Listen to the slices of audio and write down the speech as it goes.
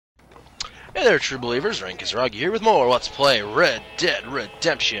Hey there, true believers. Rank is Roggy here with more Let's Play Red Dead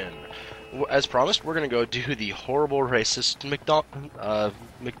Redemption. As promised, we're gonna go do the horrible racist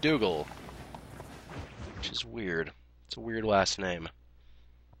MacDougal, which is weird. It's a weird last name.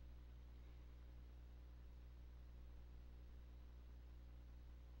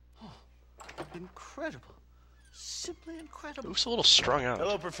 Oh, incredible. Simply incredible. Looks a little strung out.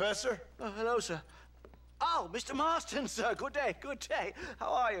 Hello, Professor. Oh, hello, sir. Oh, Mr. Marston, sir. Good day, good day.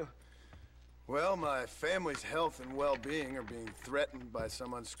 How are you? Well, my family's health and well-being are being threatened by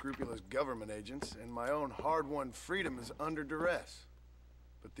some unscrupulous government agents, and my own hard-won freedom is under duress.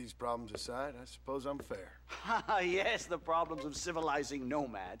 But these problems aside, I suppose I'm fair. Yes, the problems of civilizing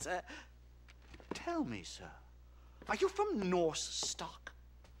nomads. Tell me, sir, are you from Norse stock?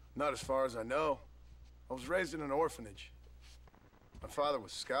 Not as far as I know. I was raised in an orphanage. My father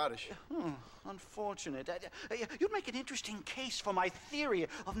was Scottish. Unfortunate. You'd make an interesting case for my theory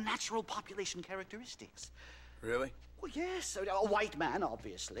of natural population characteristics. Really? Well, yes, a white man,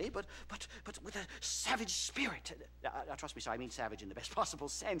 obviously, but with a savage spirit. Trust me, sir, I mean savage in the best possible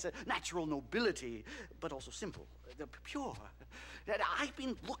sense. Natural nobility, but also simple, pure. I've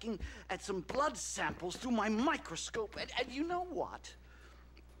been looking at some blood samples through my microscope, and you know what?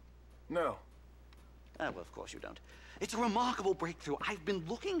 No. Well, of course you don't. It's a remarkable breakthrough. I've been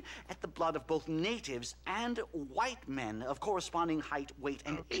looking at the blood of both natives and white men of corresponding height, weight,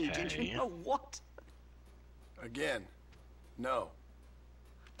 and age, and you know what? Again, no.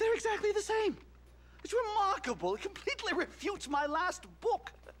 They're exactly the same. It's remarkable. It completely refutes my last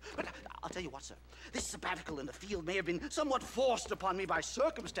book. But I'll tell you what, sir. This sabbatical in the field may have been somewhat forced upon me by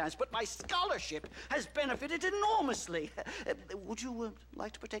circumstance, but my scholarship has benefited enormously. Would you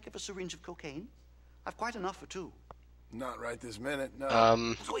like to partake of a syringe of cocaine? I've quite enough for two. Not right this minute, no.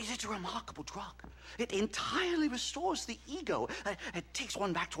 So it's a remarkable drug. It entirely restores the ego. It takes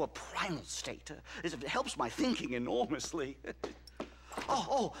one back to a primal state. It helps my thinking enormously.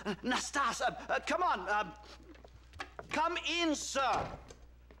 Nastas, come on. Come in, sir.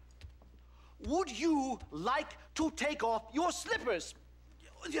 Would you like to take off your slippers?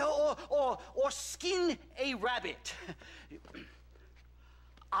 Or skin a rabbit?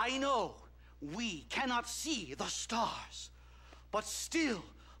 I know we cannot see the stars, but still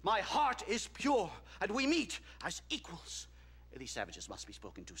my heart is pure, and we meet as equals. These savages must be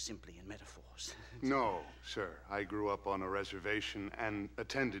spoken to simply in metaphors. No, sir. I grew up on a reservation and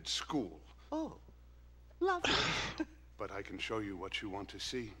attended school. Oh, lovely. But I can show you what you want to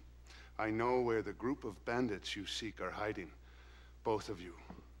see. I know where the group of bandits you seek are hiding. Both of you.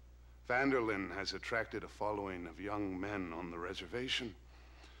 Vanderlyn has attracted a following of young men on the reservation.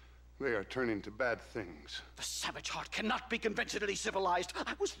 They are turning to bad things. The savage heart cannot be conventionally civilized.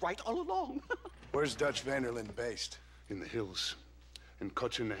 I was right all along. Where's Dutch Vanderlyn based? In the hills, in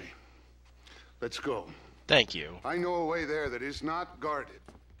Cochene. Let's go. Thank you. I know a way there that is not guarded.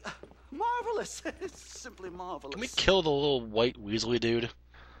 Marvelous. It's simply marvelous. Can we kill the little white Weasley dude?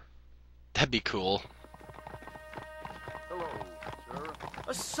 That'd be cool. Hello, sir.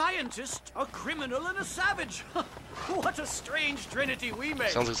 A scientist, a criminal, and a savage. What a strange trinity we make.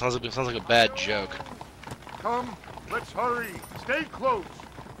 Sounds like a bad joke. Come, let's hurry. Stay close.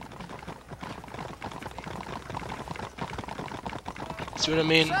 See what I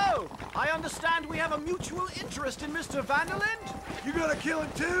mean? So, I understand we have a mutual interest in Mr. Vanderland? You gonna kill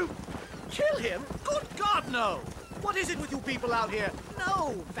him too? Kill him? Good God, no! What is it with you people out here?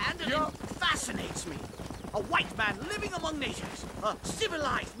 No, Vanderland fascinates me. A white man living among natives. A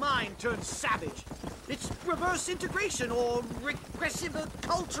civilized mind turned savage. It's reverse integration or regressive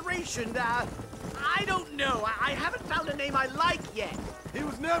acculturation. I don't know. I haven't found a name I like yet. He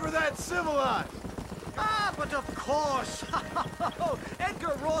was never that civilized. But of course.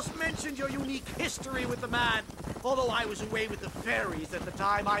 Edgar Ross mentioned your unique history with the man. Although I was away with the fairies at the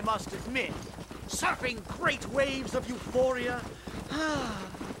time, I must admit. Surfing great waves of euphoria.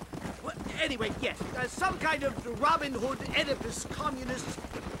 Well, anyway, yes, some kind of Robin Hood, Oedipus, communist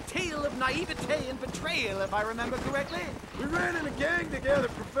tale of naivete and betrayal, if I remember correctly. We ran in a gang together,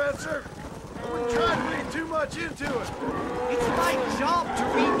 Professor. I wouldn't try to read too much into it. It's my job to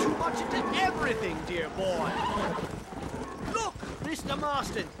read too much into everything, dear boy. Look, Mr.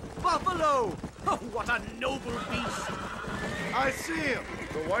 Marston, buffalo. Oh, what a noble beast. I see him.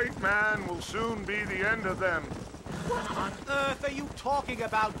 The white man will soon be the end of them. What on earth are you talking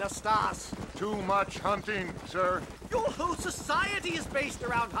about, Nastas? Too much hunting, sir. Your whole society is based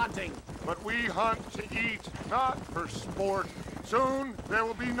around hunting. But we hunt to eat, not for sport. Soon, there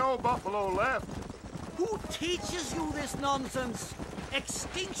will be no buffalo left. Who teaches you this nonsense?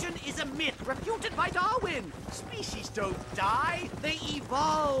 Extinction is a myth refuted by Darwin. Species don't die, they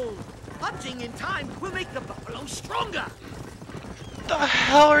evolve. Hunting in time will make the buffalo stronger. The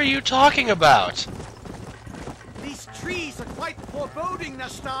hell are you talking about? These trees are quite foreboding,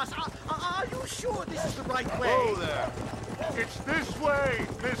 Nastas. Are you sure this is the right way? Whoa there! It's this way,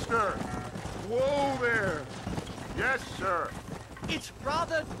 mister! Whoa there! Yes, sir. It's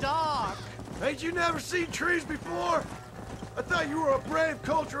rather dark. Ain't you never seen trees before? I thought you were a brave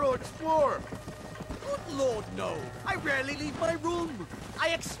cultural explorer. Good Lord, no. I rarely leave my room. I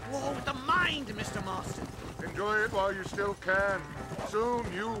explore with the mind, Mr. Marston. Enjoy it while you still can. Soon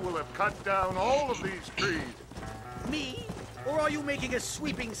you will have cut down all of these trees. Me? Or are you making a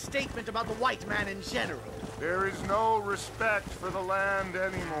sweeping statement about the white man in general? There is no respect for the land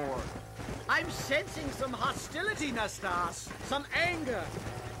anymore. I'm sensing some hostility, Nastas. Some anger.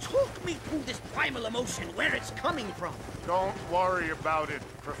 Talk me through this primal emotion, where it's coming from. Don't worry about it,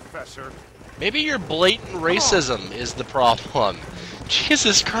 Professor. Maybe your blatant racism is the problem.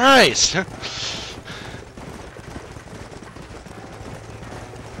 Jesus Christ!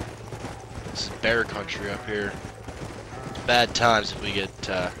 This is bear country up here. It's bad times if we get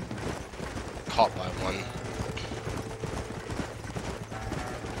caught by one.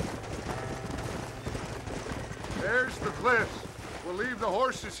 There's the cliffs. We'll leave the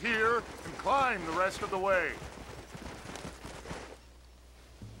horses here and climb the rest of the way.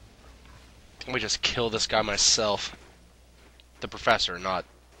 Let me just kill this guy myself. The professor, not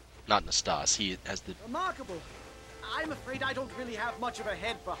Nastas. He has the... Remarkable. I'm afraid I don't really have much of a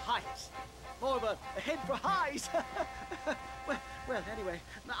head for heights. More of a head for highs. well, anyway,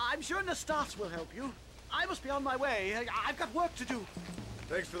 I'm sure Nastas will help you. I must be on my way. I've got work to do.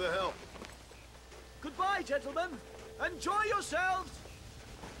 Thanks for the help. Goodbye, gentlemen. Enjoy yourselves.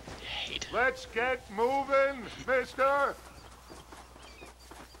 hate. Let's get moving, mister.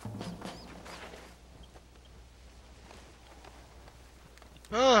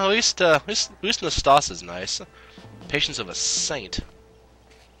 Oh, at least Nastas is nice. Patience of a saint.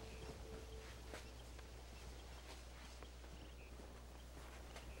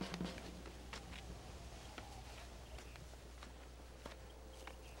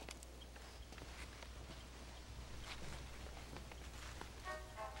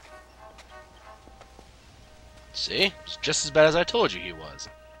 See? It's just as bad as I told you he was.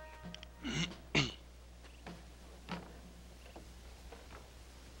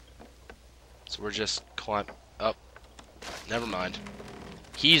 So we're just up. Never mind.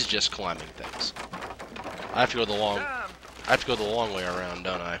 He's just climbing things. I have to go the long way around,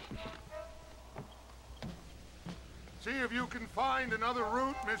 don't I? See if you can find another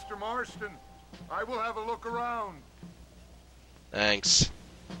route, Mr. Marston. I will have a look around. Thanks.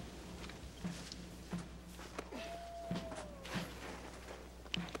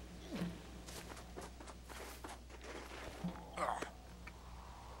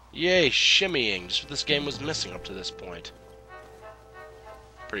 Yay, shimmying! Just what this game was missing up to this point.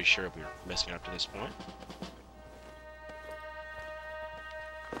 Pretty sure we were missing up to this point.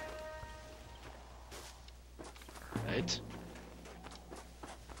 Right.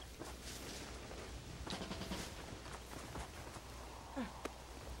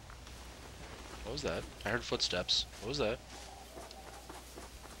 What was that? I heard footsteps. What was that?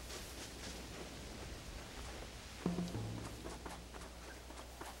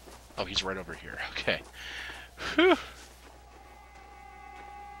 Oh, he's right over here. Okay. Whew. What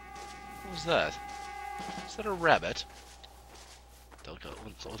was that? Is that a rabbit? Looked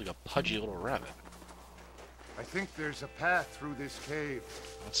like a pudgy little rabbit. I think there's a path through this cave.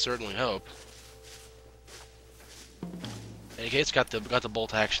 Let's certainly hope. In any case, got the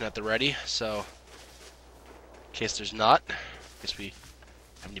bolt action at the ready, so in case there's not, in case we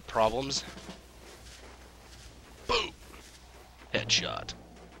have any problems. Boom! Headshot.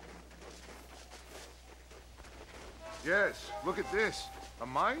 Yes, look at this. A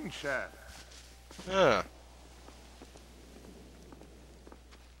mine shaft. Huh.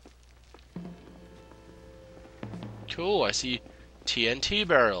 Cool, I see TNT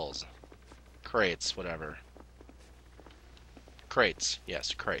barrels. Crates, whatever. Crates,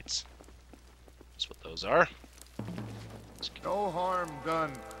 yes, crates. That's what those are. No harm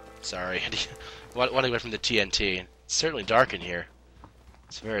done. Sorry, want to go from the TNT. It's certainly dark in here.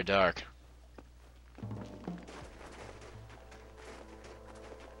 It's very dark.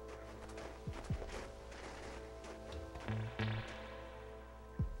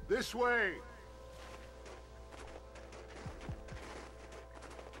 This way.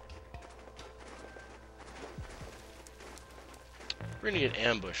 We're gonna get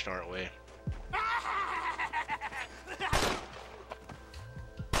ambushed, aren't we?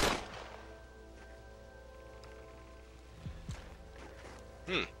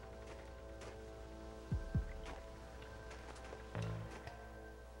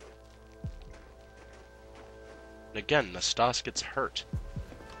 And again, Nastas gets hurt.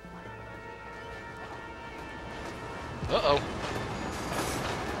 Uh-oh.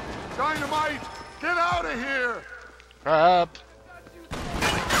 Dynamite! Get out of here! Crap.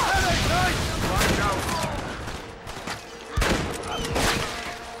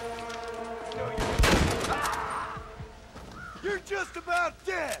 You're just about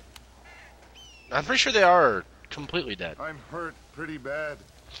dead. I'm pretty sure they are completely dead. I'm hurt pretty bad.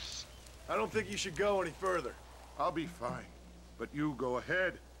 I don't think you should go any further. I'll be fine. But you go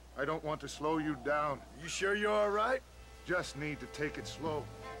ahead. I don't want to slow you down. You sure you're all right? Just need to take it slow.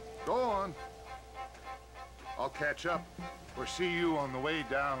 Go on. I'll catch up or see you on the way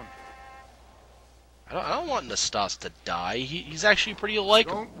down. I don't want Nastas to die. He's actually pretty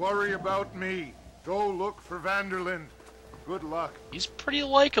likable. Don't worry about me. Go look for Vanderlyn. Good luck. He's pretty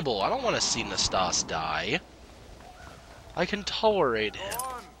likable. I don't want to see Nastas die. I can tolerate him. Go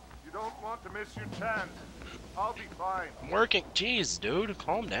on. You don't want to miss your chance. I'll be fine. I'm working. Jeez, dude,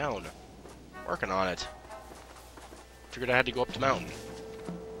 calm down. Working on it. Figured I had to go up the mountain.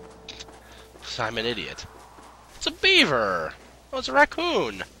 I'm an idiot. It's a beaver! Oh, it's a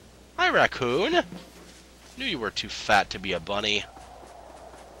raccoon! Hi, raccoon! Knew you were too fat to be a bunny.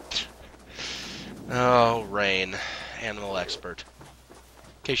 Oh, Rain. Animal expert.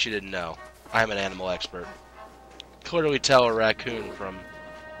 In case you didn't know, I'm an animal expert. Clearly tell a raccoon from...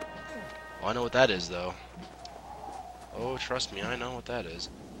 Oh, I know what that is, though. Oh, trust me, I know what that is.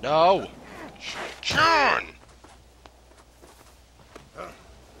 No! John!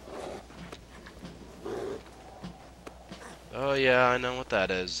 Oh yeah, I know what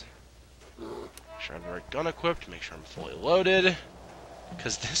that is. Make sure I have the right gun equipped, make sure I'm fully loaded.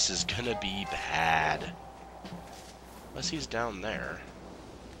 Because this is gonna be bad. Unless he's down there.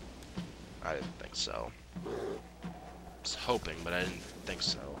 I didn't think so. I was hoping, but I didn't think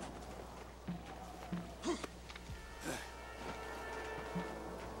so.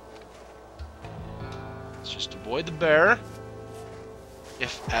 Let's just avoid the bear.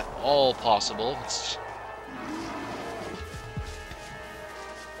 If at all possible.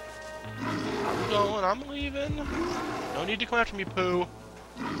 I'm going, I'm leaving. No need to come after me, Pooh.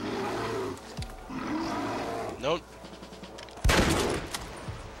 Nope.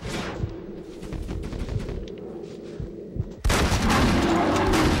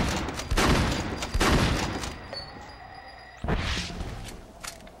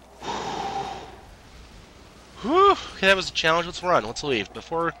 Whew. Okay, that was a challenge. Let's run. Let's leave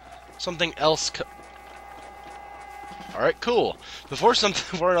before something else. All right, cool. Before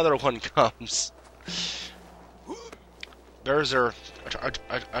another one comes. Bears are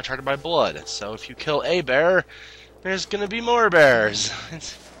attracted by blood, so if you kill a bear, there's gonna be more bears.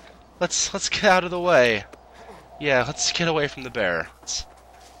 Let's get out of the way. Yeah, let's get away from the bear. Let's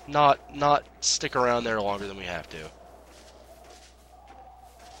not stick around there longer than we have to.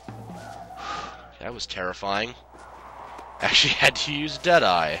 That was terrifying. Actually had to use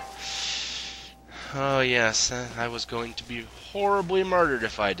Deadeye. Oh yes, I was going to be horribly murdered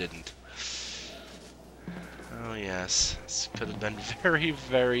if I didn't. Oh yes, this could have been very,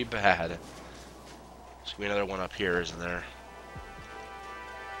 very bad. There's gonna be another one up here, isn't there?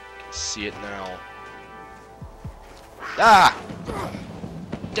 I can see it now. Ah!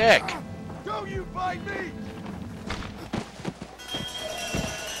 Dick! Don't you bite me!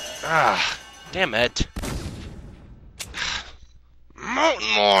 Ah! Damn it!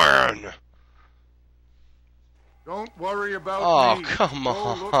 Mountain lion! Don't worry about me. Oh, come Go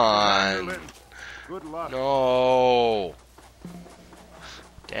look for on! Vanderlyn. Good luck. No!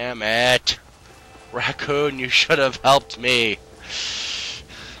 Damn it! Raccoon, you should have helped me!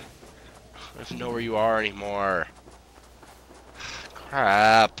 I don't even know where you are anymore.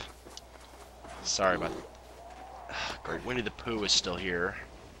 Crap. Sorry about that. Great, Winnie the Pooh is still here.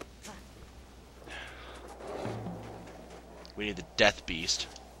 We need the Death Beast.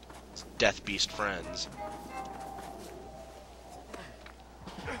 It's Death Beast friends.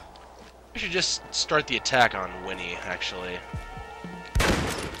 We should just start the attack on Winnie, actually.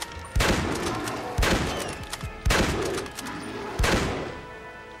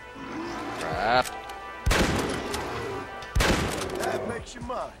 Crap. That makes you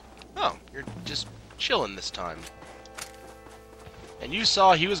mine. Oh, you're just chilling this time. And you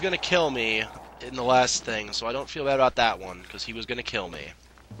saw he was gonna kill me in the last thing, so I don't feel bad about that one, because he was gonna kill me.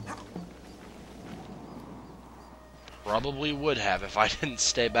 Probably would have if I didn't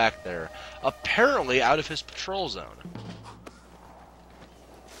stay back there. Apparently out of his patrol zone.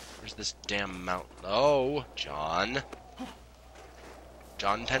 Where's this damn mountain? Oh, John.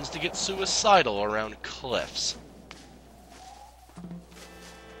 John tends to get suicidal around cliffs.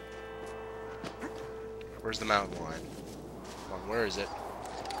 Where's the mountain lion? Come on, where is it?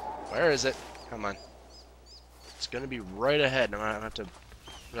 Where is it? Come on. It's gonna be right ahead, and I'm gonna have to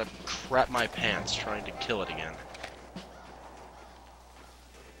crap my pants trying to kill it again.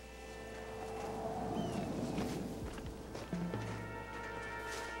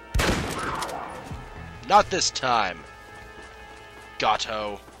 Not this time!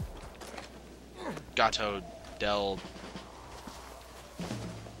 Gato. Gato del...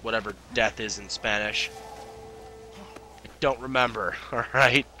 whatever death is in Spanish. I don't remember,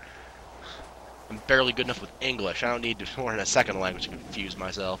 alright? I'm barely good enough with English. I don't need to learn a second language to confuse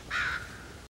myself.